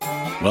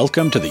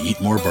Welcome to the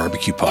Eat More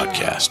Barbecue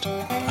podcast.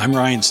 I'm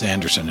Ryan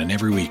Sanderson, and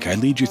every week I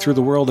lead you through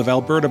the world of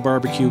Alberta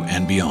barbecue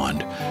and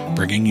beyond,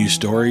 bringing you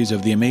stories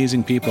of the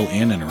amazing people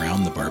in and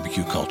around the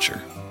barbecue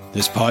culture.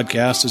 This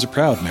podcast is a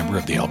proud member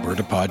of the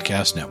Alberta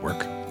Podcast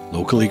Network,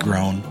 locally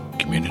grown,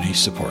 community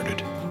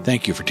supported.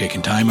 Thank you for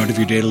taking time out of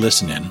your day to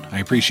listen in. I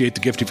appreciate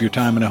the gift of your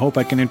time, and I hope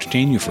I can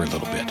entertain you for a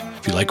little bit.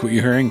 If you like what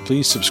you're hearing,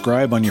 please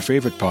subscribe on your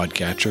favorite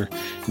podcatcher,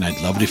 and I'd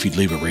love it if you'd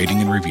leave a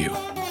rating and review.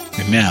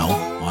 And now,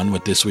 on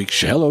with this week's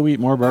show. Hello, Eat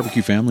More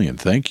Barbecue family, and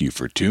thank you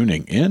for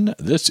tuning in.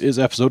 This is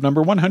episode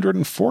number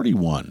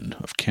 141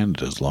 of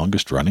Canada's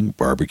longest-running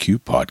barbecue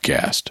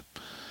podcast.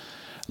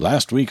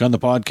 Last week on the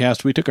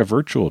podcast, we took a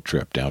virtual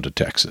trip down to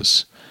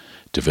Texas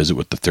to visit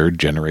with the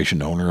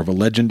third-generation owner of a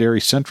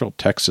legendary Central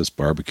Texas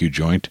barbecue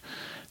joint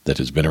that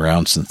has been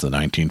around since the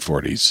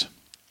 1940s.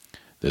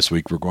 This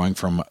week, we're going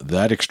from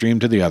that extreme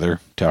to the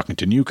other, talking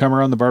to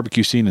newcomer on the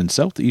barbecue scene in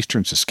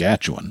southeastern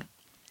Saskatchewan.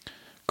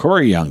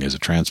 Corey Young is a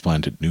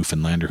transplanted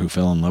Newfoundlander who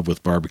fell in love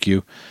with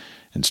barbecue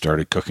and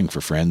started cooking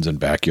for friends and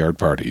backyard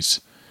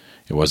parties.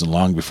 It wasn't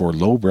long before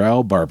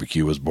Lowbrow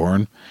BBQ was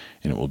born,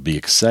 and it will be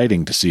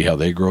exciting to see how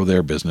they grow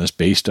their business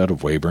based out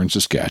of Weyburn,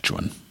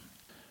 Saskatchewan.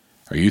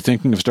 Are you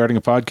thinking of starting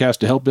a podcast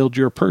to help build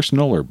your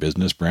personal or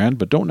business brand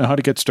but don't know how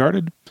to get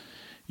started?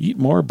 Eat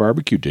More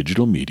Barbecue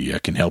Digital Media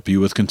can help you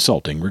with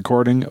consulting,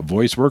 recording,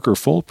 voice work, or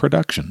full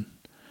production.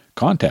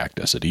 Contact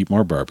us at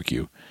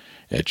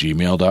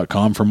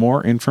eatmorebarbecue@gmail.com for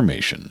more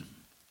information.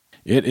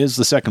 It is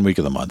the second week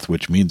of the month,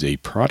 which means a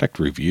product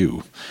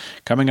review.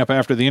 Coming up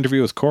after the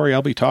interview with Corey,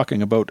 I'll be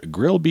talking about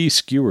Grill Bee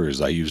skewers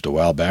I used a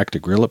while back to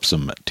grill up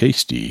some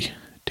tasty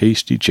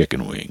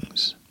chicken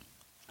wings.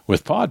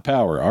 With Pod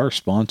Power, our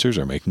sponsors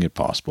are making it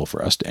possible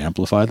for us to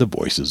amplify the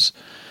voices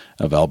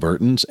of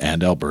Albertans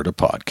and Alberta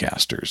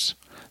podcasters.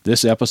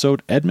 This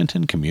episode,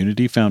 Edmonton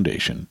Community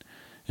Foundation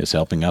is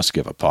helping us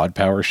give a Pod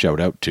Power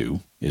shout-out to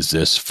Is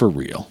This For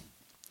Real?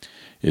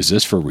 Is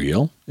This For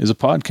Real is a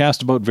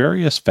podcast about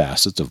various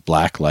facets of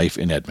Black life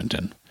in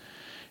Edmonton.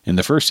 In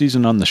the first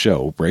season on the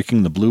show,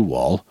 Breaking the Blue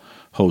Wall,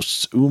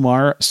 hosts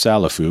Umar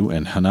Salafu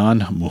and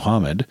Hanan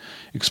Muhammad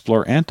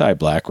explore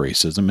anti-Black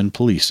racism in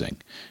policing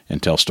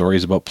and tell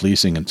stories about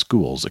policing in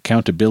schools,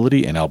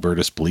 accountability in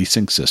Alberta's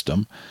policing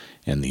system,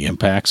 and the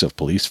impacts of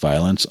police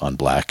violence on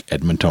Black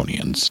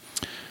Edmontonians.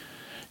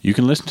 You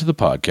can listen to the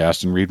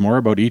podcast and read more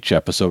about each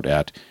episode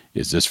at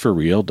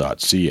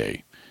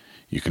isthisforreal.ca.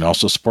 You can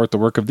also support the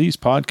work of these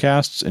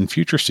podcasts and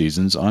future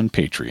seasons on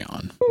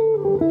Patreon.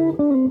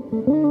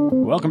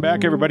 Welcome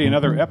back, everybody.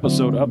 Another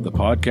episode of the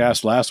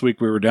podcast. Last week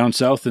we were down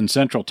south in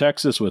Central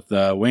Texas with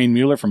Wayne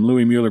Mueller from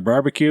Louis Mueller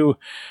BBQ.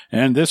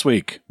 And this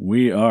week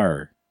we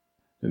are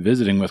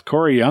visiting with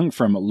Corey Young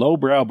from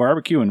Lowbrow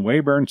BBQ in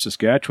Weyburn,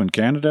 Saskatchewan,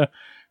 Canada.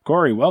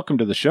 Corey, welcome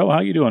to the show.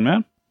 How you doing,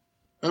 man?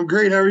 I'm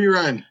great. How are you,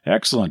 Ryan?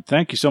 Excellent.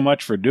 Thank you so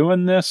much for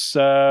doing this.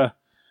 A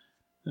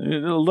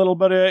little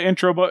bit of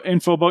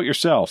info about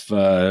yourself.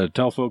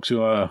 Tell folks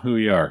who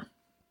you are.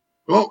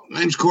 Well,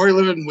 my name's Corey.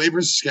 Live in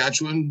Weyburn,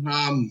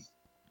 Saskatchewan.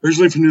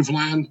 Originally from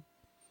Newfoundland.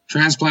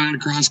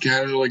 Transplanted across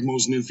Canada like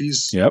most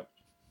Newfies. Yep.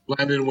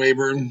 Landed in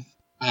Weyburn.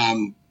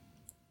 Fell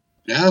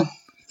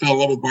in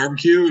love with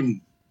barbecue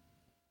and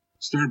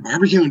started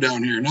barbecuing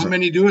down here. Not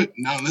many do it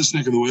now in this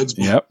neck of the woods.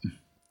 But yep.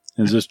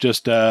 Is this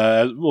just,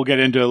 we'll get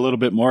into a little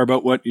bit more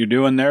about what you're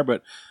doing there,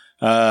 but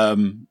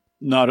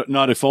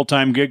not a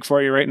full-time gig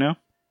for you right now?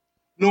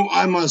 No,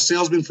 I'm a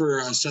salesman for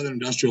Southern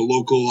Industrial,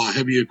 local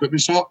heavy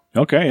equipment shop.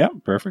 Okay, yeah,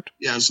 perfect.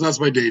 Yeah, so that's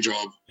my day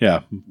job.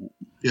 Yeah.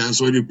 Yeah,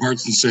 so I do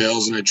parts and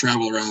sales, and I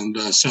travel around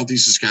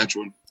southeast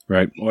Saskatchewan.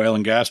 Right, oil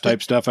and gas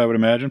type stuff, I would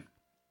imagine?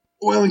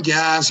 Oil and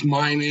gas,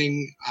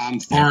 mining,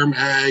 farm,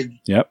 ag,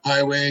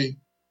 highway.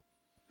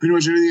 Pretty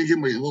much everything I get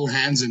my little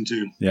hands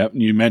into. Yep.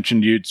 You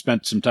mentioned you'd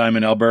spent some time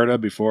in Alberta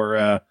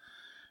before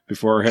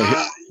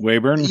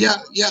Weyburn. Yeah.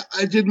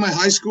 I did my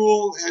high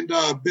school and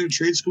a bit of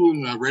trade school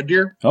in Red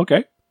Deer.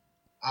 Okay.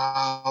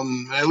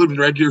 I lived in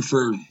Red Deer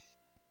for,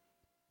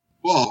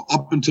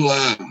 up until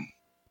 8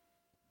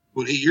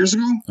 years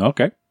ago.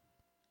 Okay.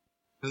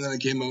 And then I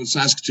came out with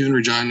Saskatoon,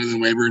 Regina, then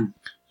Weyburn.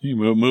 You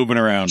moving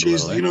around a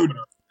little, you know.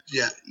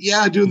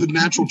 Yeah, doing the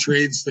natural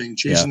trades thing,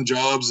 chasing the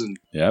jobs, and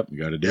you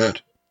got to do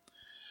it.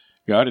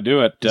 Got to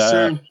do it.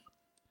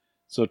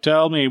 So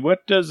tell me,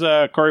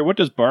 Corey, what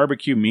does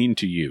barbecue mean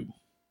to you?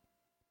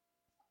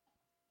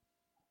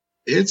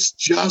 It's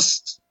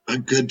just a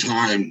good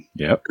time.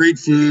 Yep. Great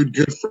food,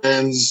 good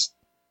friends,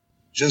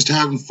 just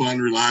having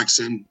fun,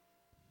 relaxing.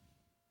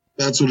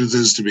 That's what it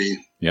is to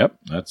me. Yep.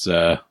 That's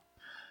a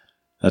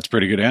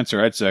pretty good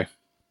answer, I'd say.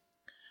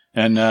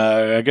 And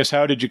I guess,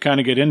 how did you kind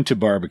of get into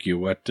barbecue?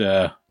 Where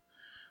did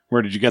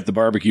you get the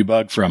barbecue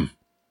bug from?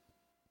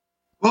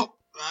 Well,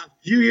 a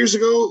few years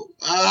ago,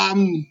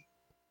 I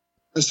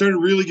started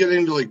really getting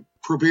into like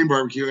propane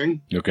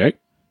barbecuing. Okay.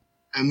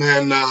 And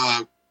then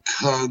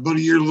about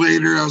a year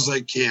later, I was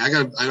like, "Okay,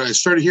 I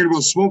started hearing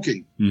about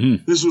smoking."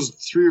 Mm-hmm. This was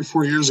 3 or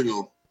 4 years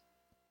ago.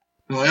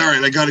 I'm like, all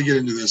right, I got to get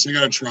into this. I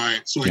got to try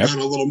it. So I got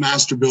a little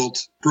master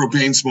built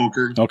propane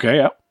smoker. Okay.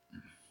 Yeah.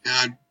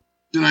 And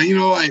And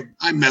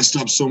I messed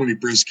up so many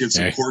briskets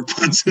and pork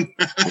butts.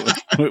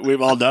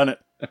 We've all done it.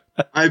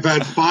 I've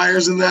had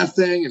fires in that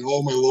thing, and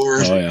oh my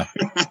Lord. Oh yeah.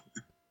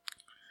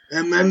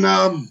 And then,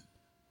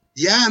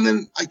 and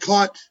then I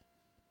caught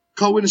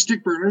wind of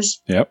stick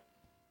burners. Yep.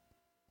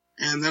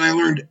 And then I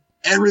learned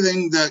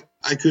everything that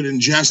I could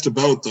ingest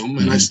about them,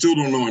 and I still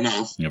don't know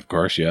enough. Of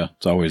course, yeah.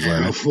 It's always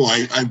learning.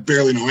 Well, I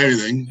barely know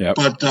anything. Yep.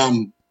 But,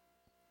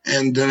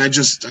 and then I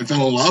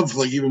fell in love,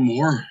 like, even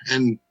more.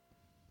 And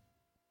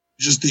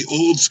just the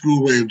old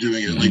school way of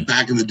doing it, like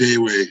back in the day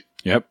way.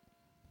 Yep.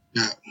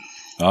 Yeah.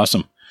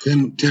 Awesome.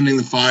 Tending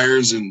the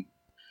fires and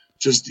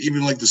just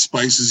even like the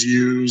spices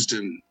used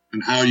and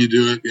how you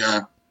do it.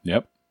 Yeah.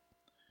 Yep.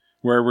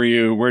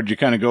 Where'd you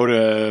kind of go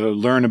to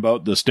learn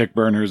about the stick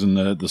burners and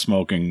the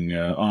smoking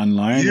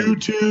online?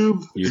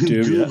 YouTube and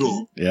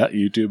Google. Yeah,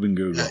 YouTube and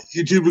Google.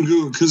 Yeah, YouTube and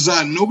Google. Because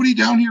nobody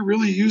down here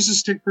really uses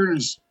stick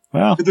burners.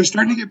 Well, but they're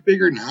starting to get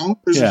bigger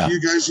now. There's a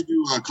few guys who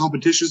do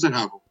competitions that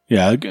have them.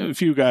 Yeah, a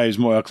few guys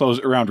more close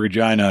around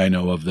Regina I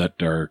know of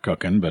that are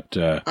cooking, but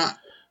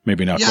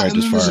maybe not quite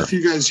as far. There's a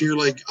few guys here.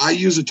 Like, I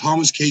use a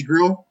Thomas K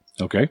grill.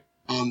 Okay.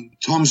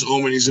 Thomas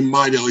Oman, he's in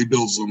Midale. He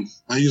builds them.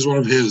 I use one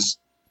of his.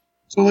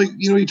 So, like,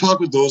 you talk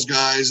with those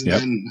guys. And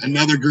then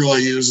another grill I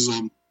use is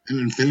an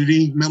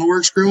Infinity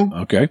Metalworks grill.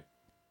 Okay.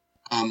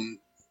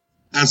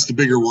 That's the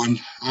bigger one.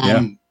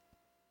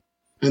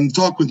 And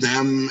talk with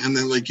them. And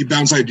then, like, you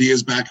bounce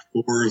ideas back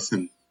and forth.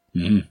 And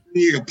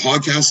you get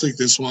podcasts like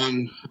this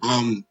one.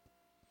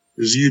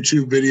 There's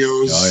YouTube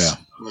videos. Oh, yeah.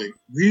 Like,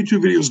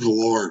 YouTube videos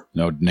galore.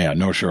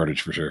 No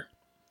shortage for sure.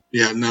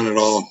 Yeah, none at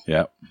all.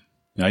 Yeah.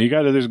 Now,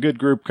 there's a good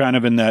group kind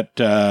of in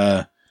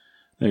that...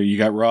 you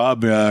got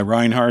Rob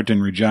Reinhardt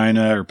in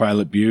Regina or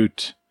Pilot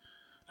Butte.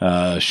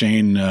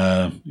 Shane,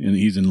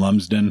 he's in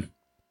Lumsden.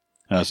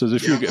 So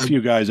there's a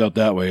few guys out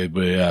that way.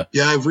 But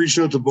I've reached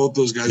out to both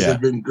those guys.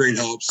 They've been great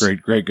helps.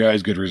 Great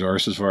guys, good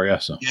resources for you.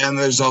 So and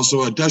there's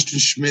also Dustin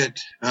Schmidt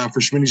for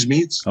Schmitty's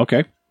Meats.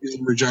 Okay, he's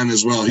in Regina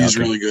as well. He's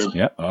really good.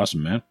 Yeah,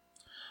 awesome, man.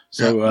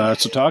 So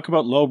so talk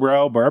about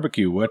Lowbrow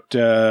BBQ. What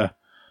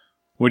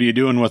are you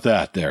doing with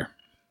that there?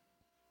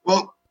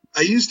 Well,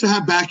 I used to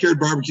have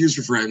backyard barbecues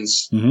for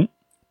friends. Mm-hmm.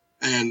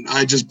 And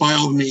I just buy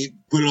all the meat,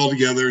 put it all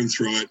together, and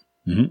throw it.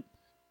 Mm-hmm. And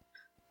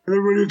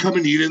everybody would come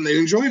and eat it, and they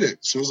enjoyed it.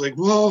 So I was like,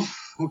 well,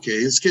 okay,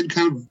 it's getting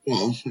kind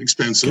of,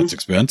 expensive. It's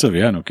expensive,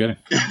 yeah, no kidding.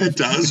 It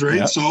does, right?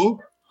 Yeah.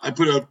 So I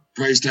put a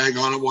price tag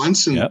on it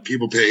once, and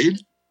people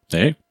paid.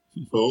 Hey.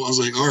 So I was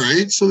like, all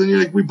right. So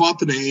then we bought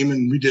the name,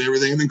 and we did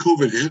everything, and then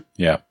COVID hit.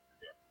 Yeah.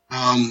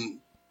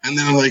 And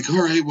then I'm like,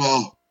 all right,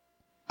 well,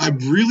 I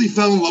really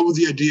fell in love with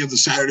the idea of the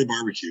Saturday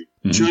barbecue.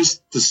 Mm-hmm.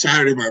 Just the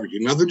Saturday barbecue.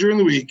 Nothing during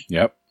the week.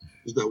 Yep.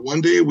 Is that one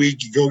day a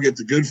week you go get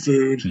the good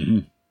food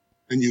and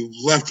you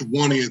left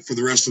wanting it for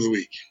the rest of the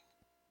week.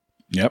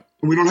 Yep.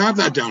 And we don't have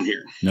that down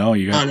here. No,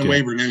 you got not in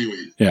Weyburn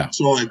anyway. Yeah.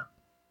 So I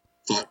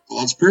thought,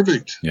 well, it's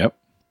perfect. Yep.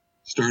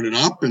 Started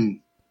up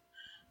and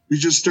we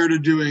just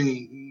started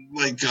doing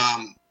like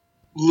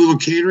little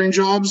catering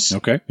jobs.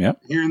 Okay.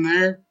 Yep. Here and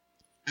there.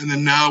 And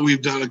then now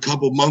we've done a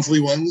couple monthly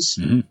ones.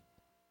 Mm-hmm.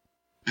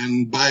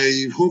 And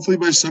hopefully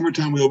by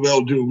summertime we'll be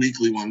able to do a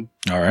weekly one.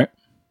 All right.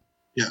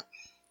 Yeah.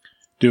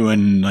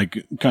 Doing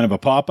like kind of a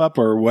pop-up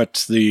or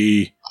what's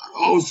the...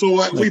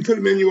 we put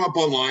a menu up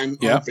online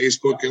on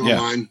Facebook and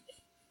online,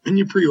 and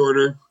you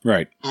pre-order.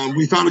 Right.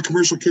 We found a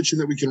commercial kitchen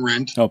that we can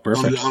rent. Oh,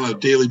 perfect. On a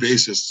daily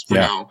basis for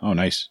now. Oh,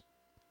 nice.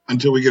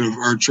 Until we get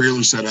our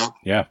trailer set up.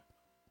 Yeah.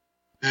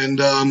 And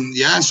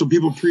so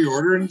people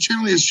pre-order, and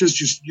generally it's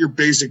just your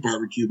basic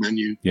barbecue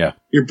menu. Yeah.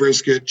 Your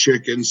brisket,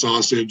 chicken,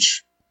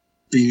 sausage,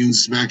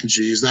 beans, mac and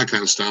cheese, that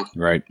kind of stuff.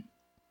 Right.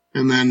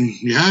 And then,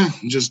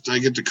 I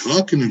get to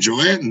cook and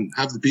enjoy it and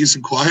have the peace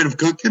and quiet of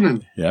cooking.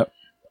 And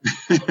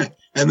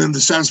and then the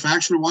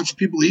satisfaction of watching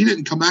people eat it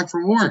and come back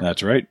for more.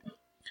 That's right.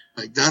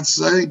 Like I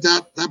think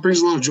that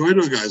brings a lot of joy to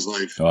a guy's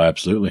life. Oh,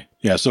 absolutely.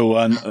 Yeah. So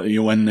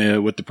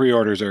with the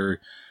pre-orders, are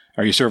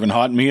you serving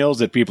hot meals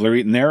that people are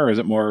eating there, or is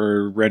it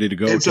more ready to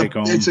go take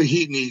home? It's a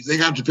heat and eat. They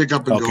have to pick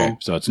up and go. Okay.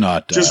 So it's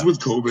not just with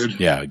COVID.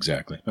 Yeah,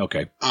 exactly.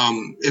 Okay.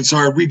 It's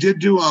hard. We did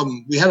do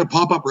we had a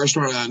pop-up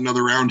restaurant at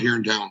another round here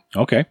in town.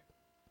 Okay.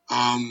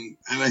 And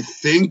I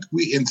think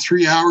in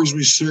 3 hours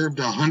we served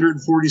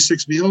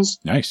 146 meals.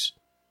 Nice.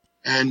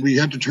 And we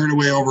had to turn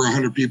away over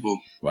 100 people.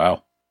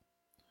 Wow.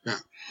 Yeah.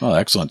 Well,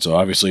 excellent. So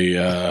obviously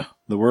the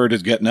word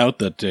is getting out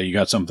that you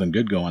got something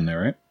good going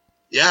there, right?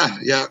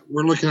 Yeah.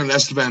 We're looking at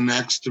Estevan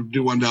next to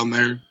do one down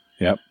there.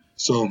 Yep.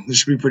 So this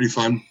should be pretty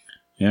fun.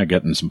 Yeah,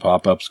 getting some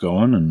pop-ups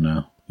going and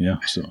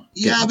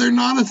they're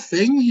not a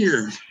thing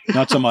here.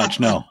 Not so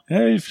much, no.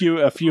 A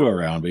few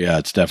around, but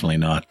it's definitely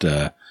not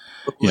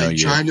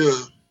trying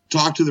to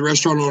talk to the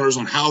restaurant owners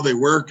on how they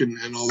work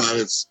and all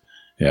that.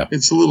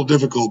 It's a little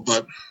difficult,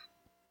 but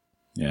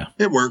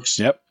it works.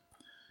 Yep.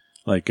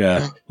 Like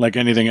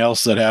anything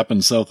else that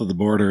happens south of the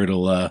border,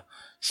 it'll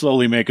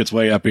slowly make its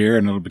way up here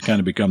and it'll kind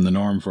of become the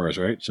norm for us,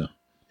 right? So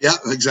yeah,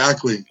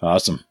 exactly.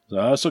 Awesome.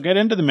 So get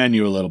into the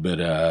menu a little bit.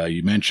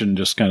 You mentioned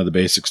just kind of the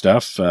basic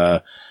stuff.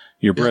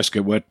 Your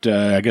brisket, what,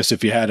 I guess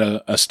if you had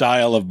a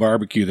style of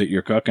barbecue that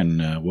you're cooking,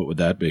 what would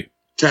that be?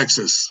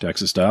 Texas.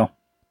 Texas style?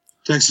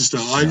 Texas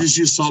style. Yeah. I just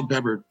use salt and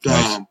pepper.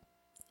 Nice.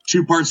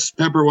 2 parts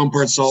pepper, 1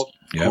 part salt,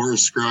 Yep.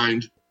 coarse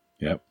grind.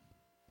 Yep.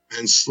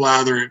 And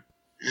slather it.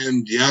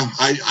 And yeah,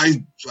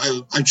 I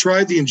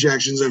tried the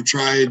injections. I've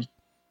tried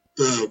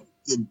the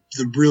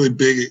really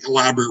big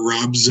elaborate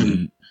rubs,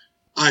 and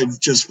I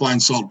just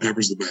find salt and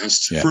pepper's the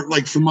best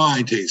for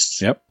my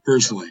taste. Yep.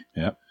 Personally.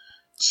 Yep.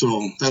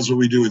 So that's what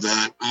we do with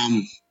that.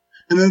 And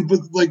then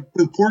with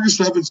pork and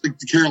stuff, it's like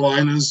the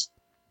Carolinas,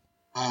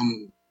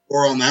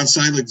 or on that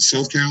side, like the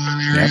South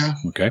Carolina area. Yep.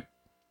 Okay.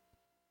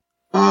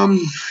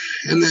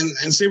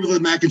 And same with the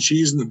mac and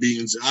cheese and the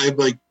beans.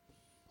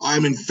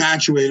 I'm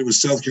infatuated with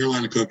South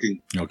Carolina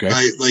cooking. Okay.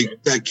 I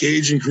like that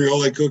Cajun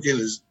Creole cooking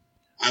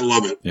I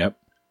love it. Yep.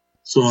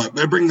 So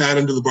I bring that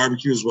into the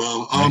barbecue as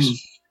well.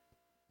 Nice.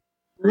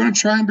 We're going to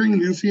try and bring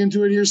Newfie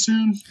into it here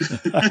soon.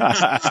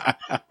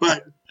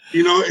 But,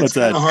 it's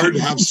kind of hard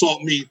to have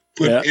salt meat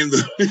put in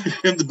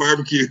the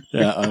barbecue.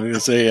 Yeah, I'm going to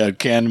say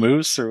canned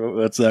moose, or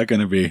what's that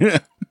going to be?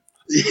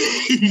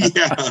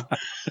 Yeah.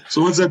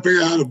 So once I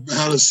figure out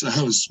how to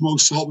smoke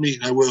salt meat,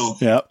 I will.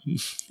 Yep.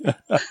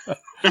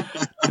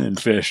 And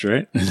fish,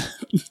 right?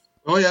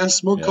 Oh, yeah.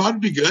 Smoked cod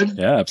would be good.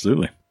 Yeah,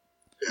 absolutely.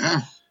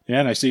 Yeah. Yeah,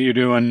 and I see you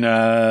doing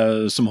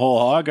some whole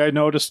hog. I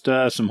noticed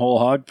some whole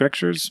hog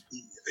pictures.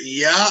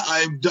 Yeah,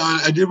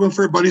 I did one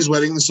for a buddy's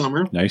wedding in the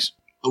summer. Nice.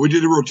 We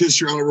did a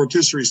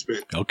rotisserie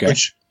spit. Okay.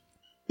 Which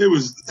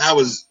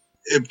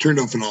it turned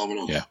out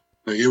phenomenal. Yeah.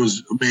 Like, it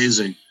was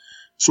amazing.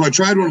 So I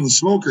tried one on the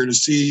smoker to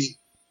see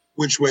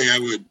which way I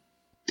would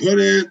put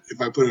it. If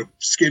I put it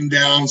skin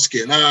down,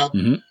 skin up.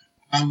 Mm-hmm.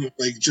 I'm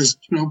like, just,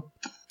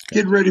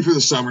 get ready for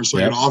the summer so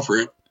I can offer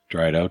it.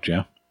 Try it out,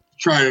 yeah.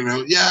 Tried it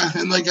out. Yeah.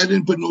 And I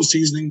didn't put no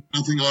seasoning,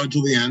 nothing on it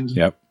till the end.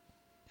 Yep.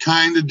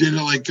 Kind of did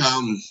it like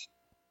how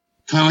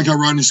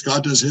Rodney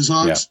Scott does his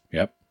hogs.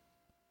 Yep.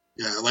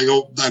 Yeah.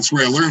 That's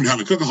where I learned how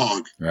to cook a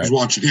hog. Right. I was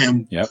watching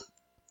him. Yep.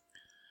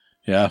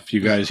 Yeah. If you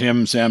guys,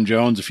 Sam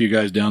Jones, a few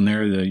guys down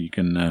there that you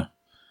can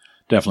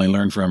definitely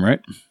learn from,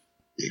 right?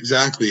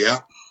 Exactly. Yeah.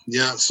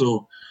 Yeah.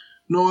 So,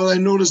 no, I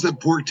noticed that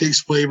pork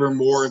takes flavor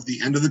more at the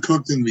end of the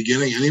cook than the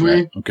beginning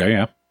anyway. Right. Okay.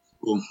 Yeah.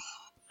 Cool.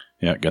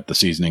 Yeah. Got the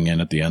seasoning in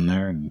at the end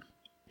there. And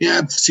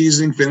yeah.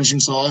 Seasoning, finishing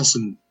sauce,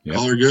 and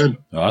all are good.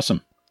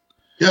 Awesome.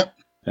 Yep.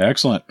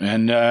 Excellent.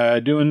 And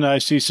I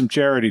see some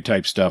charity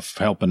type stuff,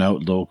 helping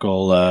out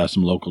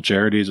some local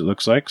charities, it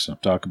looks like. So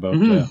talk about.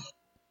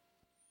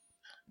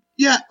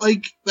 Yeah.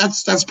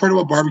 That's part of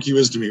what barbecue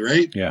is to me,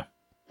 right? Yeah.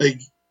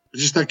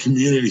 Just that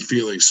community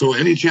feeling. So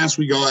any chance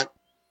we got,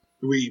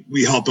 we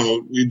help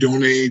out, we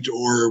donate,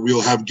 or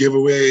we'll have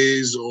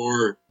giveaways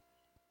or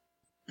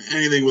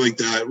anything like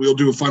that. We'll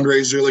do a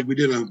fundraiser. Like we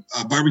did a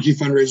barbecue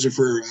fundraiser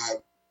for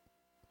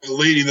a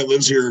lady that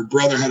lives here. Her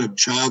brother had a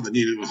child that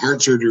needed a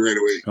heart surgery right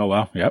away. Oh,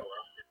 wow. Yep.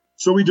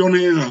 So we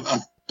donated a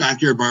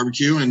backyard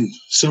barbecue, and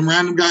some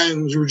random guy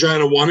in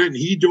Regina won it, and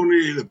he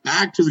donated it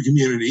back to the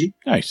community.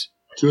 Nice.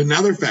 To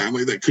another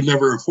family that could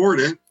never afford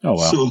it. Oh,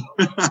 wow. So,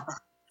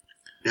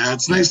 yeah,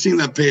 it's nice seeing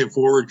that pay it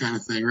forward kind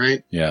of thing,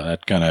 right? Yeah,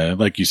 that kind of,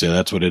 like you say,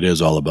 that's what it is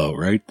all about,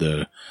 right?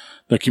 The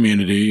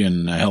community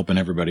and helping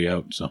everybody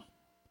out. So,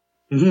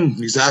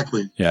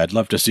 exactly. Yeah, I'd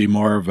love to see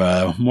more of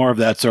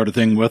that sort of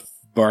thing with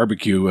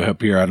barbecue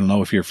up here. I don't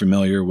know if you're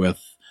familiar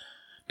with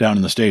down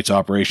in the States,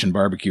 Operation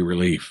Barbecue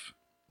Relief.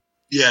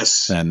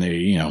 Yes. And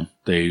they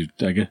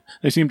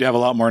seem to have a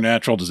lot more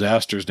natural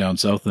disasters down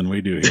south than we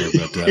do here.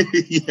 But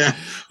yeah,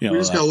 we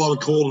just got a lot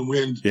of cold and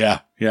wind. Yeah.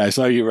 I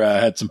saw you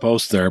had some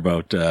posts there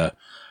about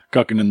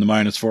cooking in the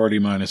 -40,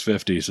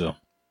 -50. So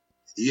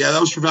yeah,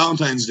 that was for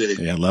Valentine's Day.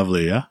 Yeah,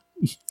 lovely. Yeah.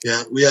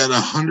 Yeah, we had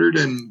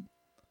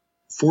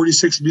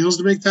 146 meals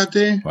to make that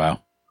day.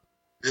 Wow.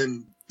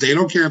 And they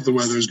don't care if the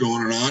weather's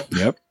going or not.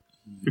 Yep.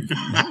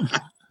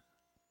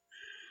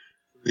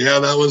 Yeah,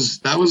 that was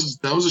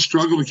a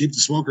struggle to keep the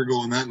smoker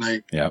going that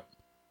night. Yep.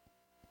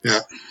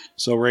 Yeah.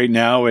 So right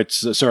now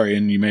it's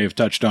and you may have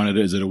touched on it.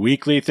 Is it a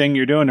weekly thing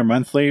you're doing or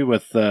monthly?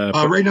 With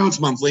right now it's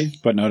monthly.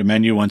 Putting out a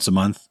menu once a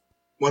month.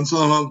 Once a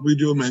month we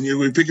do a menu.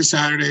 We pick a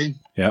Saturday.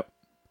 Yep.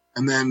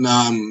 And then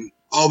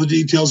all the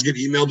details get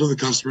emailed to the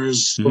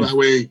customers, so that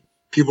way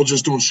people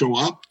just don't show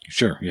up.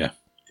 Sure. Yeah.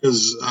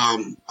 Because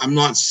I'm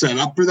not set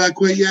up for that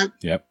quite yet.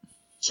 Yep.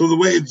 So the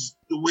way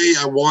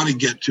I want to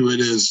get to it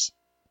is,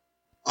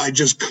 I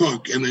just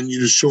cook, and then you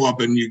just show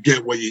up and you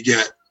get what you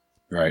get.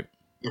 Right.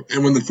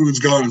 And when the food's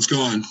gone, it's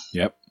gone.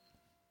 Yep.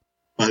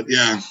 But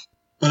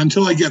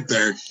until I get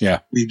there,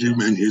 we do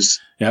menus.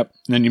 Yep.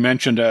 And then you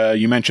mentioned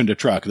a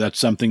truck. That's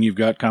something you've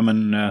got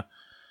coming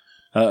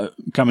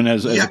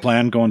as a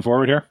plan going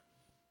forward here.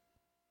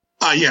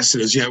 Yes,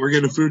 it is. Yeah, we're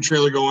getting a food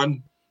trailer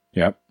going.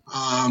 Yep.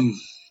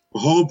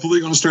 Hopefully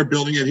going to start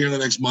building it here in the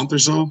next month or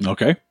so.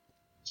 Okay.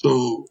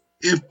 So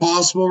if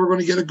possible, we're going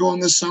to get it going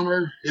this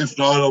summer. If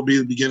not, it'll be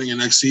the beginning of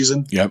next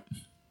season. Yep.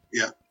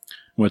 Yeah.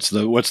 What's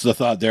the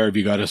thought there? Have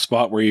you got a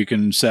spot where you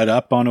can set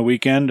up on a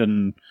weekend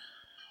and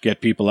get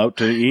people out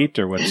to eat,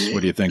 or what are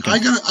you thinking? I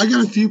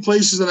got a few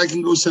places that I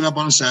can go set up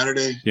on a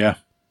Saturday. Yeah.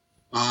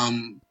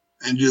 and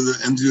do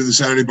the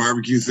Saturday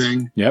barbecue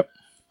thing. Yep.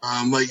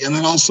 And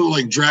then also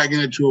like dragging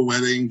it to a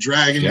wedding,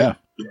 dragging it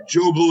to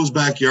Joe Blow's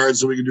backyard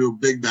so we can do a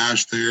big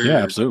bash there. Yeah,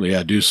 absolutely.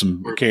 Yeah, do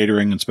some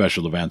catering and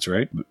special events,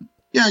 right?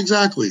 Yeah,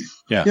 exactly.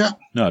 Yeah.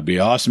 No, it'd be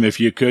awesome if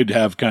you could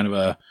have kind of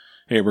a,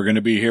 hey, we're going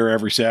to be here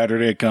every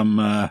Saturday. Come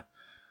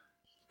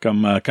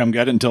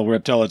get it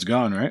until it's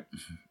gone, right?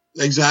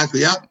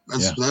 Exactly. Yeah,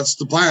 that's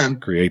the plan.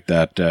 Create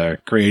the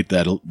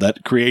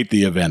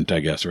event, I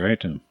guess,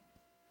 right?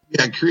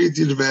 Yeah, create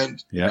the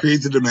event,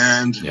 create the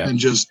demand,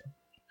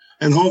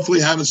 and hopefully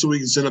have it so we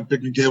can set up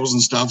picnic tables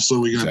and stuff so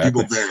we can have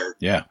people there.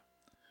 Yeah.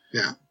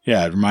 I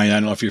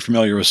don't know if you're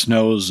familiar with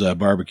Snow's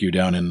barbecue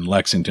down in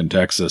Lexington,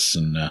 Texas,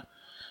 and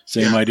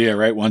same idea,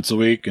 right? Once a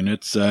week, and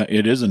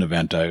it is an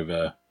event.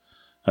 I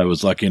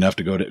was lucky enough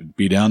to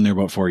be down there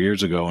about 4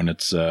 years ago, and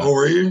it's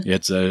were you?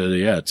 It's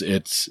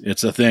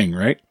a thing,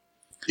 right?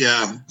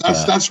 Yeah,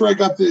 that's where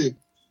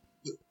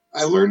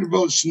I learned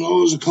about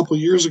Snow's a couple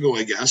of years ago,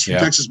 I guess, from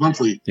Texas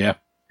Monthly. Yeah.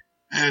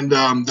 And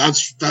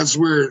that's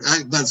where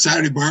that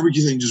Saturday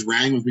barbecue thing just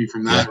rang with me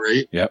from that,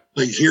 right? Yep.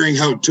 Like hearing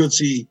how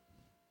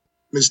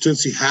Miss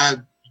Tootsie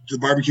had the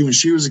barbecue when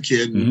she was a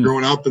kid and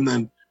growing up, and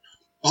then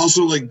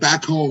also like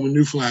back home in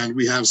Newfoundland,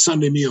 we have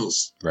Sunday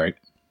meals. Right.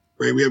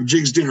 We have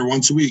Jig's dinner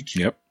once a week.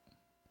 Yep.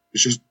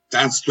 It's just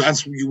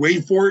that's you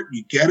wait for it,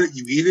 you get it,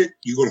 you eat it,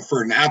 you go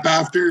for a nap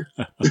after.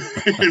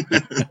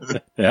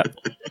 Yeah.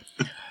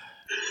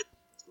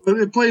 But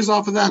it plays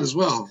off of that as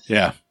well.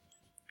 Yeah.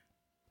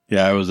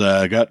 Yeah, I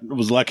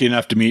was lucky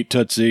enough to meet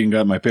Tootsie and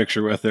got my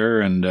picture with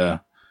her.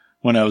 And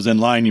when I was in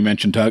line, you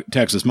mentioned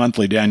Texas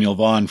Monthly. Daniel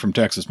Vaughn from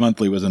Texas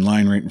Monthly was in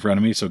line right in front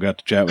of me, so got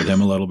to chat with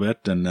him a little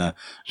bit. And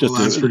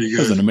that's pretty good. It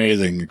was an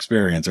amazing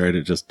experience, right?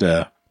 It just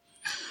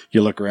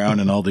you look around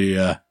and all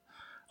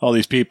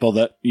these people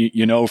that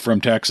you know from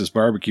Texas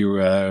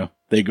barbecue,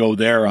 they go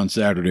there on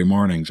Saturday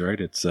mornings, right?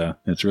 It's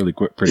really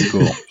pretty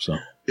cool. So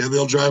yeah,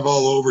 they'll drive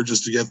all over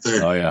just to get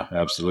there. Oh yeah,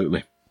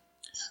 absolutely.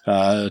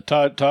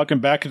 Talking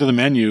back into the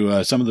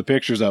menu, some of the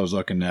pictures I was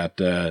looking at,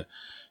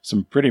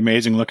 some pretty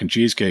amazing looking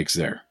cheesecakes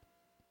there.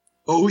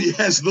 Oh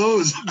yes,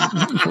 those.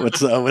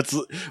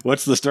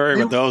 What's the story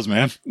with those,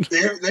 man?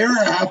 They're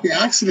a happy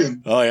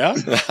accident. Oh yeah,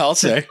 I'll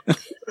say.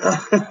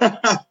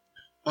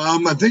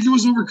 I think it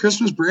was over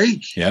Christmas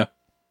break. Yeah.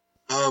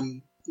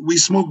 We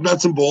smoked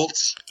nuts and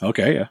bolts.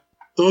 Okay, yeah.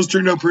 Those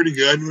turned out pretty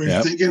good. We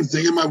were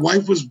thinking my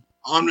wife was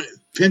on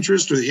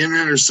Pinterest or the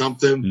internet or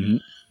something,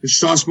 and she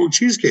saw smoked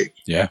cheesecake.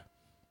 Yeah.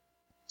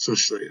 So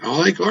she's like,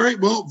 all right,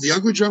 well, the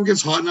ugly drum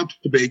gets hot enough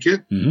to bake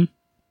it.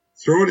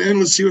 Throw it in,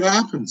 let's see what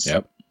happens.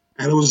 Yep.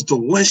 And it was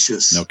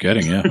delicious. No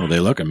kidding, yeah. Well, they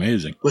look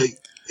amazing. Like,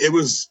 it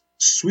was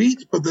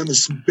sweet, but then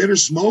the bitter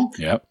smoke.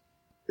 Yep.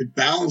 It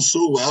balanced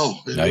so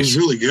well. It nice. was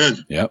really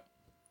good. Yep.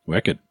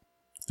 Wicked.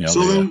 You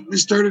know, then we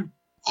started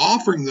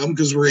offering them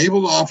because we're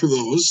able to offer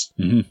those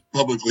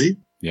publicly.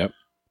 Yep.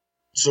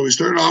 So we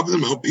started offering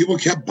them out. People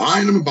kept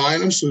buying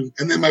them. So,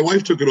 and then my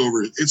wife took it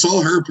over. It's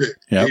all her pick,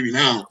 maybe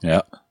now.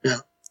 Yeah. Yeah.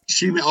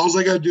 All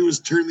I got to do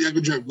is turn the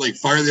ugly drum, like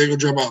fire the ugly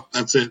drum up.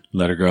 That's it.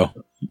 Let her go.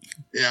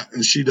 Yeah.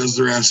 And she does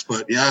the rest.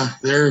 But yeah,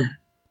 they're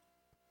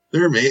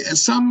amazing. And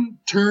some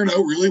turn out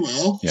really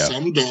well. Yeah.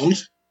 Some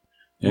don't.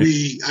 Yeah.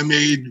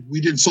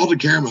 We did salted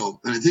caramel,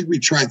 and I think we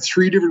tried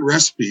 3 different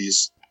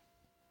recipes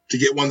to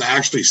get one that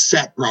actually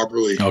set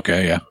properly.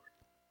 Okay. Yeah.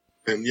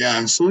 And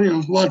yeah, so,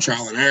 a lot of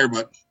trial and error,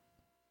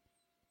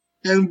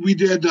 and we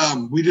did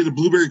a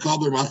blueberry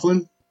cobbler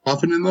muffin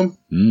in them.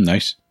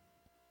 Nice.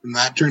 And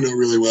that turned out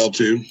really well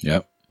too.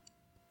 Yep.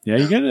 Yeah,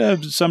 you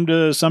get some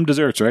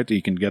desserts, right?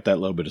 You can get that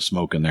little bit of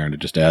smoke in there, and it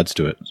just adds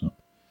to it. So.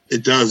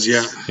 It does,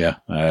 yeah.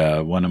 Yeah.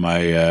 One of my,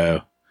 I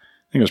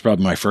think it was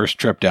probably my first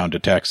trip down to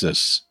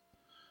Texas.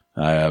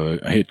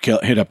 I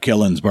hit up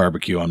Killen's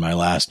barbecue on my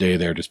last day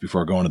there, just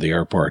before going to the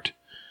airport,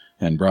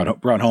 and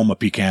brought home a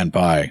pecan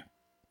pie.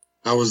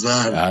 How was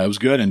that? It was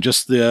good, and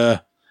just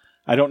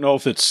I don't know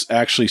if it's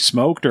actually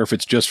smoked or if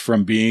it's just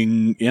from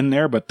being in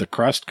there, but the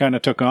crust kind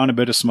of took on a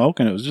bit of smoke,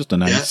 and it was just a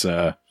nice,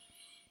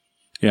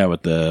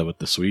 with the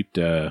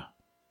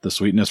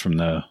sweetness from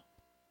the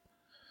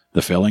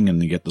filling,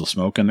 and you get the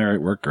smoke in there.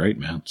 It worked great,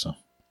 man. So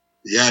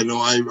yeah, no,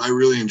 I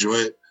really enjoy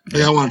it.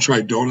 Like, I want to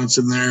try donuts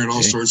in there and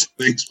all sorts of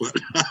things, but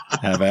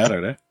have at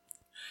it, eh?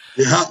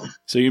 Yeah.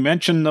 So you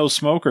mentioned those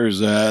smokers.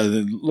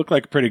 They look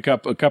like a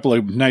couple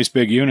of nice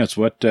big units.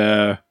 What?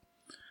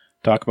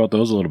 Talk about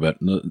those a little bit.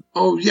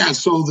 Oh yeah,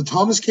 so the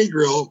Thomas K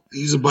Grill,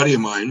 he's a buddy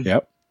of mine.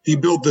 Yep. He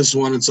built this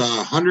one. It's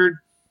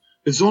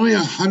It's only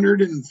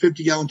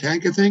 150 gallon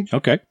tank, I think.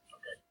 Okay.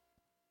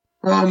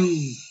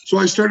 So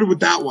I started with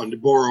that one to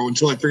borrow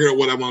until I figured out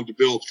what I wanted to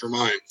build for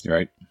mine.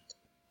 Right.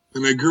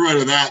 And I grew out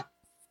of that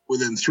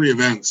within 3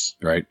 events.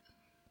 Right.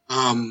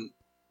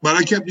 But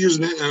I kept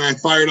using it, and I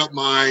fired up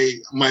my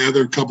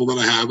other couple that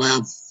I have. I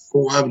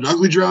have an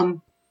ugly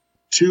drum,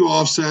 2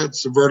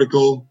 offsets, a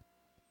vertical,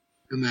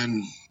 and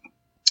then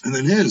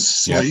his.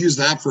 So I used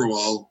that for a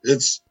while.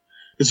 It's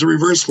a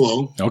reverse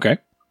flow. Okay.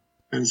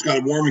 And it's got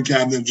a warming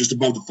cabinet just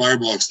above the fire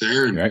blocks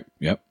there. And right.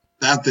 Yep.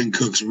 that thing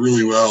cooks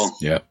really well.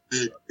 Yeah.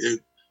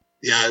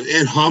 Yeah,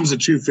 it hums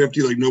at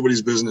 250 like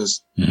nobody's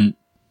business. Mm-hmm.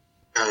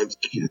 It's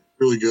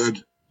really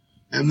good.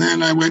 And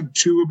then I went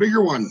to a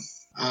bigger one.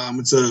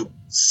 It's a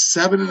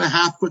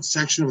 7.5 foot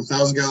section of a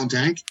 1,000-gallon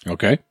tank.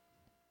 Okay.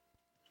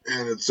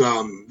 And it's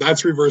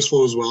that's reverse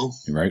flow as well.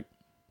 Right.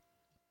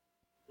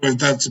 But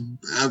that's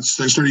I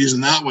started using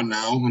that one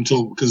now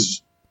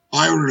because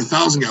I ordered a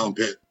 1,000-gallon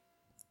pit.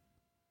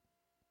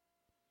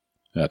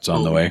 That's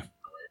on the way.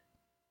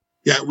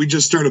 Yeah, we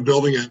just started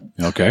building it.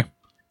 Okay.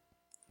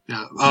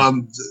 Yeah.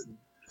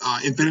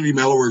 Infinity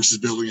Metalworks is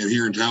building it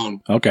here in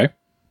town. Okay.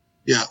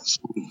 Yeah.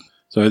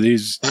 So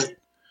these,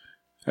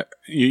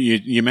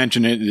 you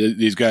mentioned it,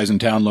 these guys in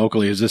town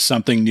locally. Is this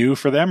something new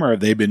for them, or have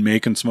they been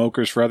making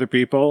smokers for other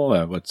people?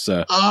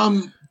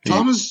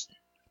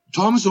 Thomas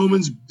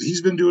Omans,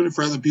 he's been doing it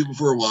for other people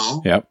for a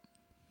while. Yep.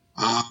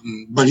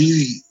 But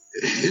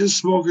his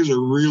smokers are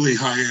really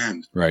high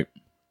end. Right.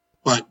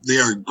 But they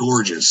are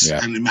gorgeous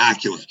and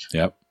immaculate.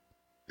 Yep.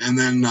 And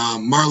then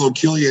Marlo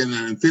Killian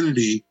at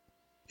Infinity,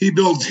 he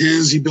built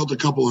his. He built a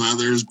couple of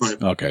others,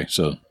 but okay,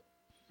 so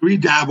he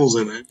dabbles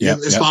in it. Yep,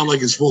 it's not like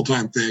his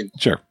full-time thing.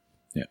 Sure.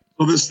 Yeah.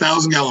 So this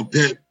 1,000-gallon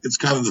pit, it's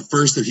kind of the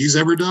first that he's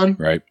ever done.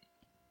 Right.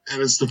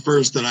 And it's the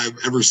first that I've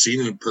ever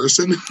seen in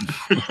person.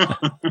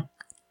 I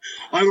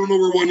don't know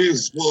where one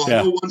is. Well,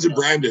 I know one's in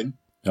Brandon.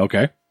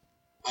 Okay.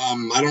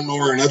 I don't know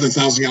where another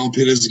 1,000-gallon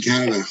pit is in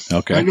Canada.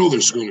 Okay. I know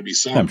there's going to be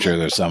some. I'm sure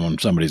there's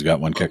somebody's got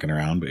one kicking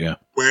around, but yeah.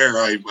 Where,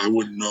 I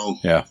wouldn't know.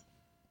 Yeah.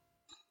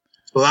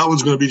 So that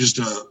one's going to be just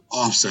an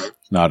offset.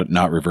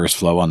 Not reverse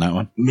flow on that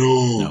one?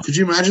 No. Could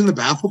you imagine the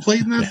baffle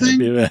plate in that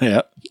thing?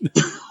 Yeah.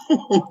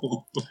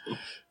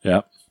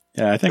 Yeah.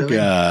 Yeah, I think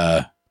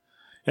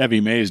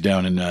Heavy May's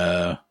down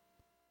in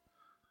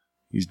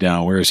he's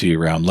down, where is he?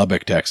 Around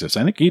Lubbock, Texas.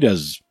 I think he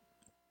does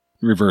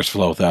reverse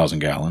flow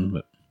 1,000-gallon,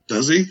 but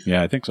does he?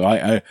 Yeah, I think so.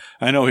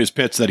 I know his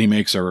pits that he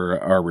makes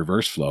are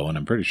reverse flow, and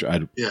I'm pretty sure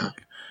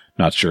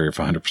not sure if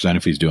 100%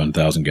 if he's doing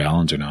 1,000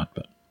 gallons or not,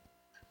 but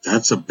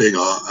that's a big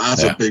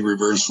a big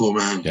reverse flow,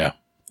 man. Yeah.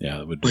 Yeah,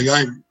 it would be.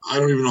 Like I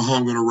don't even know how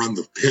I'm going to run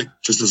the pit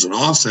just as an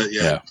offset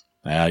yet.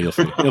 Yeah, you'll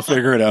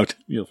figure it out.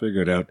 You'll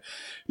figure it out.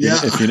 Yeah,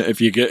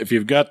 if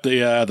you've got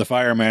the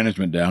fire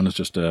management down, it's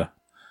just a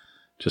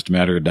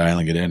matter of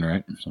dialing it in,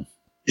 right? So.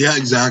 Yeah,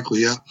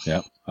 exactly. Yeah.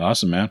 Yeah.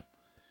 Awesome, man.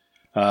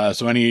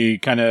 So any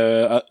kind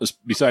of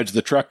besides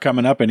the truck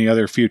coming up, any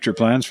other future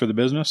plans for the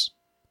business?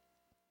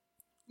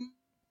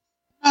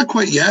 Not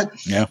quite yet.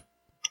 Yeah.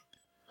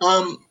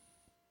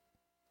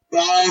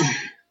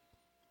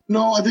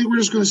 No, I think we're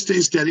just going to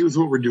stay steady with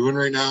what we're doing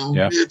right now.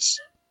 Yeah.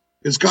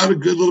 It's got a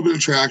good little bit of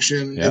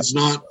traction. Yeah. It's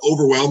not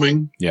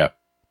overwhelming. Yeah.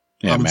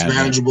 Yeah. It's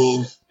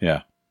manageable.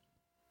 Yeah.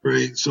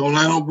 Right. So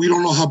we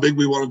don't know how big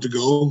we want it to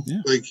go.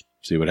 Yeah. Like,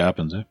 see what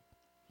happens. Eh?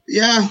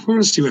 Yeah, we're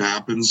going to see what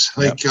happens.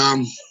 Like,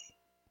 I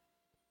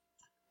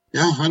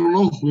don't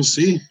know. We'll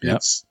see. Yeah.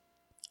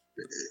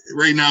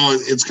 Right now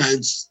it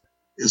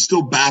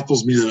still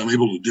baffles me that I'm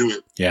able to do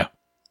it. Yeah.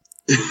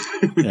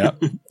 Yeah.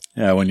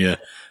 Yeah. When you,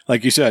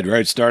 like you said,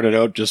 right, started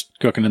out just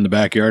cooking in the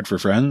backyard for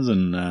friends,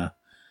 and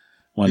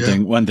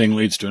one thing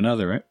leads to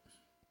another, right?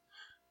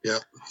 Yeah.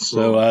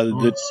 So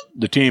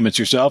the team, it's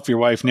yourself, your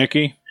wife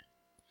Nikki.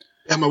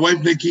 Yeah, my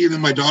wife Nikki, and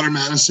then my daughter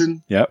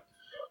Madison. Yep.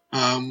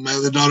 My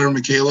other daughter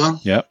Michaela.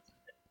 Yep.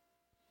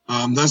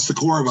 That's the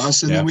core of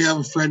us, and then we have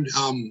a friend.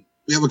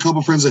 We have a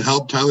couple friends that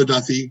help, Tyler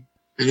Duffy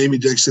and Amy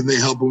Dixon. They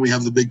help when we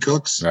have the big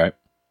cooks. Right.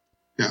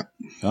 Yeah.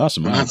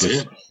 Awesome. And that's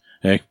it.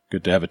 Hey,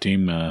 good to have a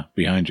team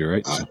behind you,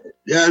 right? So.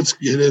 Yeah, it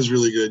is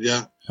really good.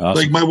 Yeah.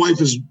 Awesome. Like my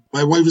wife is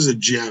a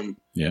gem.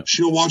 Yeah.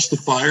 She'll watch the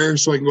fire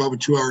so I can go have a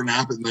 2-hour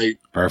nap at night.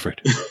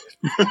 Perfect.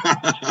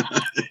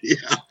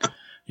 Yeah.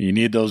 You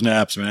need those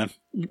naps, man.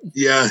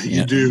 Yeah,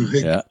 you do.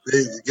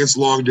 It gets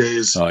long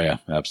days. Oh yeah,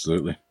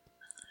 absolutely.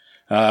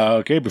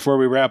 Okay, before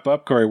we wrap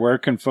up, Corey, where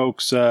can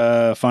folks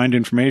find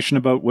information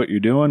about what you're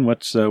doing?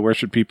 Where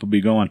should people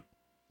be going?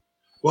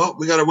 Well,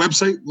 we got our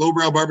website,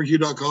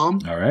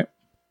 lowbrowbarbecue.com. All right.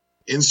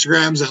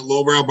 Instagram's at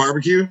Lowbrow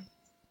BBQ.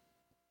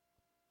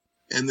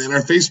 And then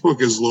our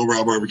Facebook is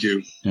Lowbrow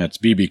BBQ. Yeah, it's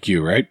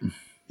BBQ, right?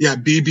 Yeah,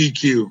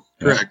 BBQ.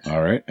 Correct. Yeah.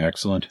 All right.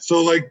 Excellent.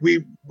 So like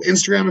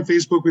Instagram and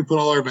Facebook, we put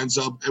all our events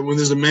up. And when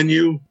there's a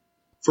menu,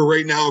 for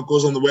right now, it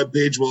goes on the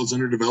webpage while it's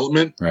under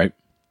development. Right.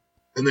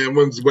 And then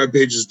once the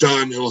webpage is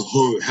done,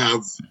 it'll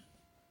have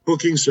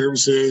booking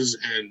services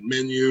and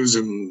menus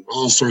and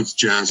all sorts of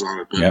jazz on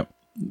it. But, yep.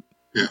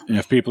 Yeah. And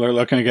if people are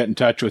looking to get in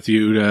touch with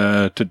you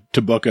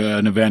to book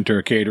an event or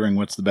a catering,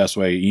 what's the best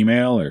way?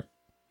 Email or?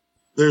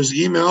 There's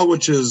email,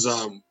 which is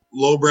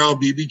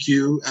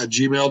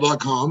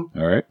lowbrowbbq@gmail.com.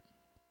 All right.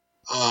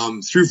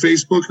 Through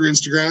Facebook or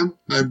Instagram.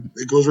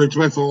 It goes right to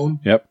my phone.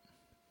 Yep.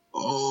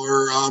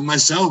 Or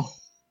myself.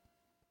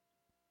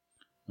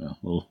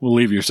 Well, we'll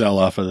leave your cell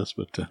off of this,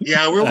 but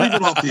yeah, we'll leave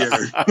it off the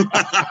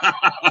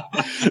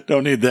air.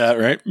 Don't need that,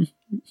 right?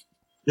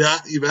 Yeah,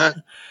 you bet.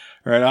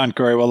 Right on,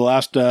 Corey. Well, the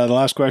last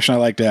question I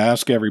like to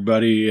ask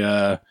everybody.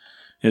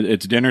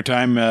 It's dinner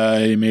time.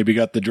 You maybe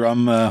got the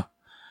drum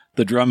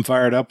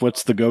fired up.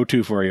 What's the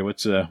go-to for you?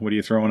 What are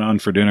you throwing on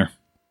for dinner?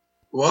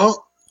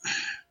 Well,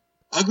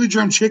 Ugly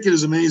Drum chicken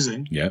is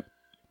amazing. Yep.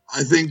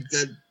 I think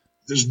that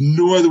there's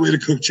no other way to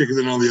cook chicken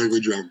than on the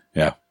Ugly Drum.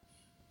 Yeah.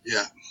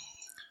 Yeah.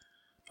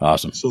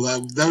 Awesome. So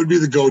that would be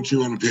the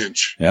go-to on a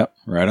pinch. Yep.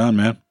 Right on,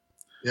 man.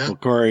 Yeah. Well,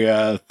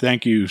 Corey,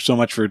 thank you so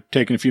much for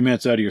taking a few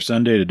minutes out of your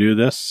Sunday to do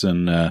this.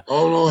 And oh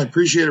no, I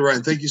appreciate it,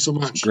 Ryan. Thank you so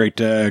much. Great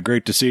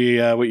to see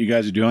what you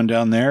guys are doing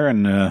down there.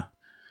 And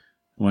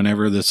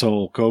whenever this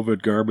whole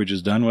COVID garbage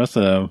is done with,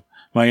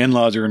 my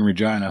in-laws are in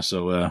Regina,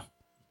 so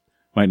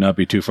might not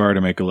be too far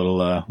to make a little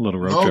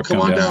road trip.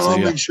 Come on down. I'll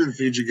make sure to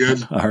feed you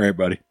good. All right,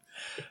 buddy.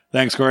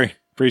 Thanks, Corey.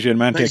 Appreciate it,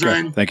 man. Thanks, Take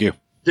care. Ryan. Thank you.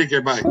 Take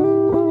care. Bye.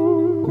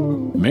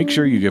 Make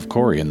sure you give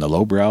Corey and the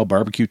Lowbrow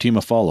BBQ team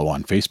a follow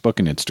on Facebook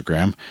and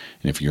Instagram.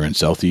 And if you're in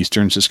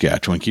southeastern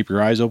Saskatchewan, keep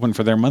your eyes open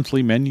for their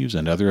monthly menus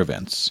and other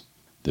events.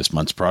 This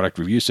month's product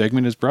review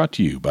segment is brought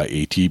to you by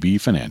ATB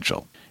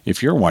Financial.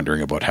 If you're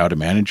wondering about how to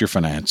manage your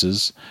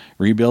finances,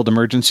 rebuild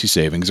emergency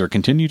savings, or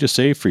continue to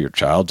save for your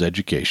child's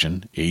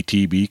education,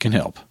 ATB can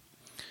help.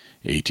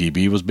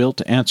 ATB was built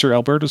to answer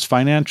Alberta's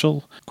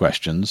financial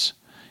questions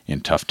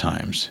in tough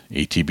times.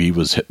 ATB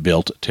was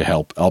built to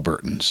help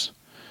Albertans.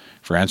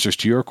 For answers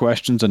to your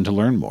questions and to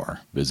learn more,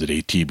 visit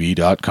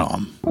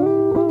atb.com.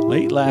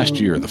 Late last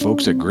year, the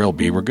folks at Grill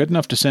B were good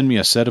enough to send me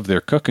a set of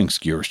their cooking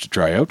skewers to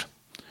try out.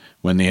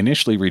 When they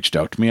initially reached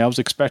out to me, I was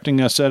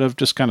expecting a set of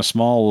just kind of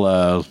small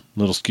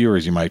little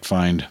skewers you might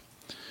find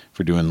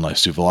for doing like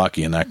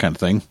souvlaki and that kind of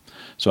thing.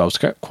 So I was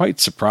quite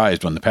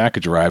surprised when the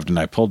package arrived and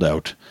I pulled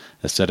out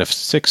a set of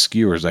 6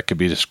 skewers that could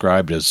be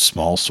described as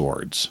small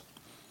swords.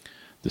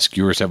 The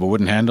skewers have a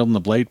wooden handle and the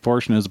blade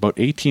portion is about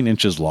 18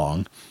 inches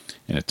long,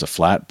 and it's a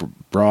flat,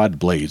 broad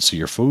blade so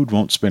your food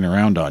won't spin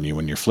around on you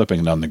when you're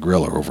flipping it on the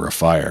grill or over a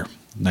fire.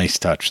 Nice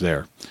touch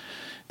there.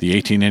 The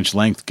 18-inch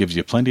length gives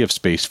you plenty of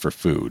space for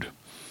food.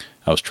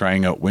 I was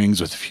trying out wings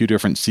with a few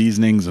different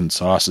seasonings and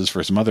sauces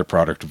for some other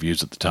product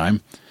reviews at the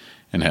time,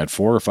 and had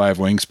 4 or 5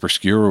 wings per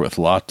skewer with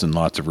lots and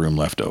lots of room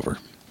left over.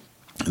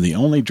 The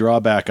only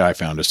drawback I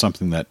found is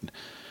something that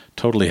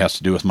totally has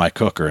to do with my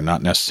cooker and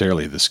not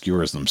necessarily the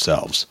skewers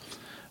themselves.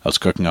 I was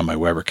cooking on my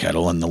Weber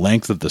kettle, and the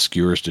length of the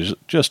skewers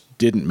just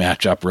didn't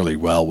match up really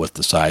well with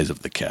the size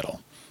of the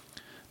kettle.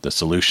 The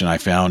solution I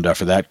found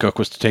for that cook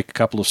was to take a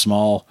couple of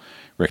small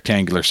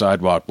rectangular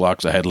sidewalk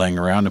blocks I had laying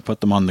around and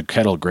put them on the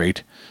kettle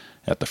grate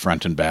at the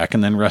front and back,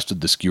 and then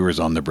rested the skewers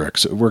on the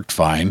bricks. It worked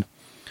fine,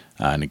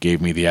 and it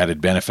gave me the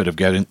added benefit of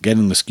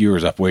getting the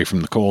skewers up away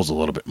from the coals a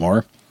little bit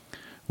more.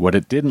 What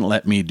it didn't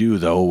let me do,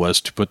 though, was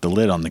to put the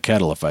lid on the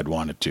kettle if I'd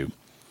wanted to.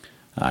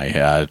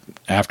 I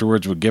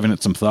afterwards, with giving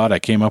it some thought, I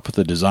came up with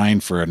a design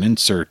for an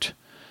insert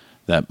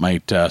that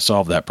might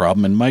solve that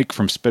problem. And Mike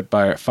from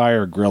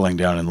Spitfire Grilling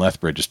down in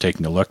Lethbridge is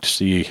taking a look to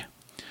see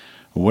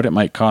what it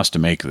might cost to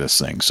make this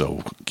thing.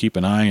 So keep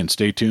an eye and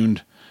stay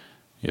tuned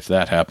if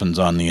that happens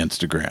on the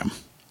Instagram.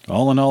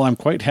 All in all, I'm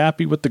quite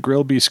happy with the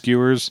Grill B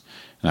skewers,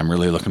 and I'm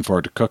really looking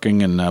forward to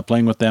cooking and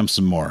playing with them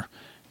some more.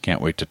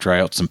 Can't wait to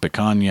try out some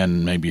picanha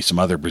and maybe some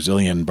other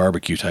Brazilian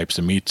barbecue types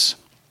of meats.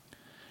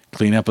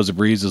 Cleanup was a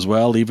breeze as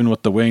well, even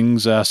with the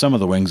wings, some of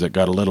the wings that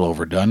got a little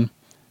overdone.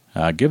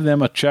 Give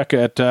them a check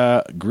at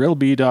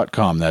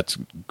grillb.com. That's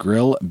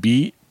grillb,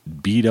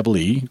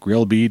 B-E-E,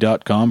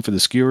 grillb.com for the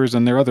skewers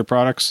and their other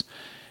products.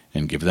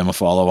 And give them a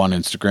follow on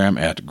Instagram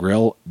at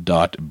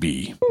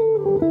grill.b.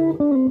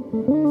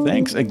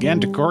 Thanks again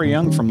to Corey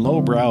Young from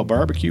Lowbrow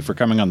BBQ for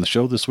coming on the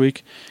show this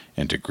week,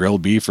 and to Grill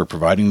B for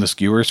providing the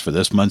skewers for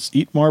this month's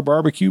Eat More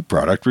BBQ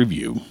product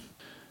review.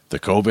 The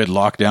COVID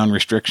lockdown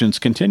restrictions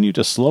continue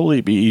to slowly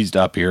be eased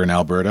up here in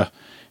Alberta,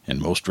 and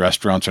most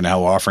restaurants are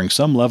now offering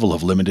some level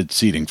of limited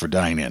seating for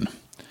dine-in.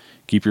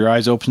 Keep your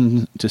eyes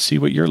open to see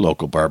what your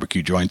local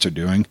barbecue joints are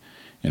doing,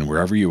 and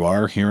wherever you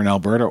are, here in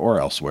Alberta or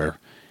elsewhere,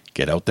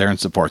 get out there and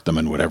support them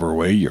in whatever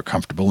way you're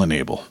comfortable and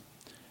able.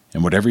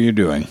 And whatever you're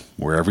doing,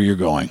 wherever you're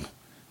going,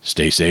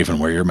 stay safe and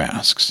wear your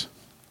masks.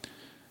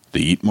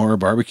 The Eat More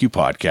BBQ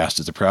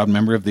podcast is a proud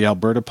member of the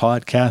Alberta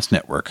Podcast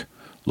Network.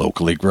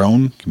 Locally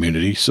grown,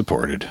 community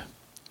supported.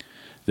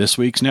 This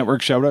week's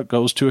network shout-out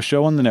goes to a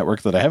show on the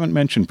network that I haven't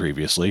mentioned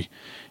previously,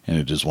 and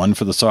it is one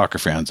for the soccer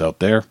fans out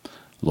there,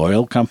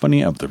 Loyal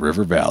Company of the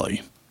River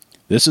Valley.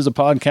 This is a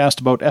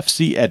podcast about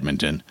FC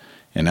Edmonton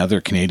and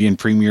other Canadian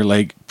Premier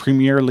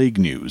League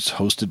news,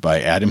 hosted by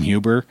Adam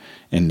Huber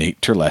and Nate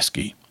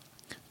Terleski.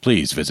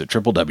 Please visit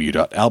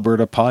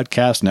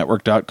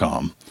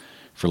www.albertapodcastnetwork.com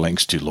for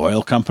links to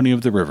Loyal Company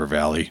of the River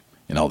Valley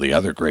and all the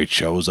other great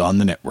shows on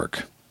the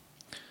network.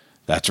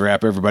 That's a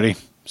wrap, everybody.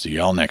 See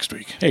y'all next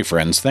week. Hey,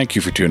 friends, thank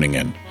you for tuning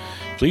in.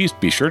 Please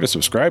be sure to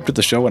subscribe to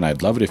the show, and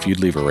I'd love it if you'd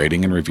leave a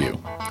rating and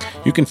review.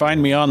 You can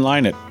find me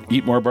online at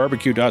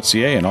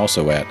eatmorebarbecue.ca and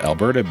also at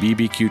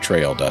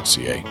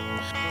albertabbqtrail.ca.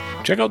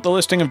 Check out the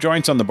listing of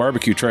joints on the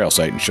Barbecue Trail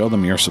site and show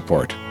them your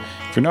support.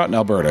 If you're not in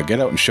Alberta, get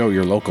out and show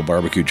your local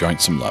barbecue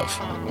joint some love.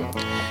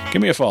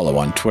 Give me a follow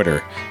on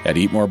Twitter at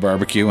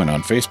eatmorebarbecue and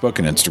on Facebook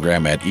and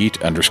Instagram at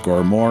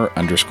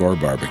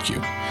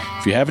eat_more_barbecue.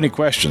 If you have any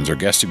questions or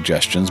guest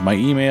suggestions, my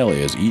email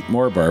is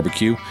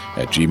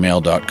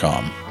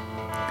eatmorebarbecue@gmail.com.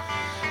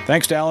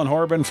 Thanks to Alan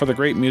Horban for the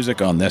great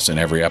music on this and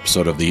every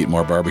episode of the Eat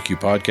More Barbecue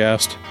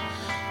podcast.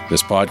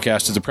 This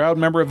podcast is a proud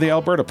member of the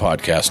Alberta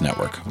Podcast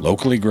Network,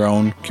 locally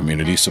grown,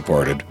 community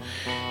supported,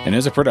 and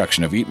is a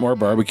production of Eat More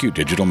Barbecue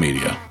Digital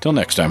Media. Till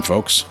next time,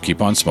 folks,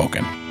 keep on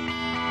smoking.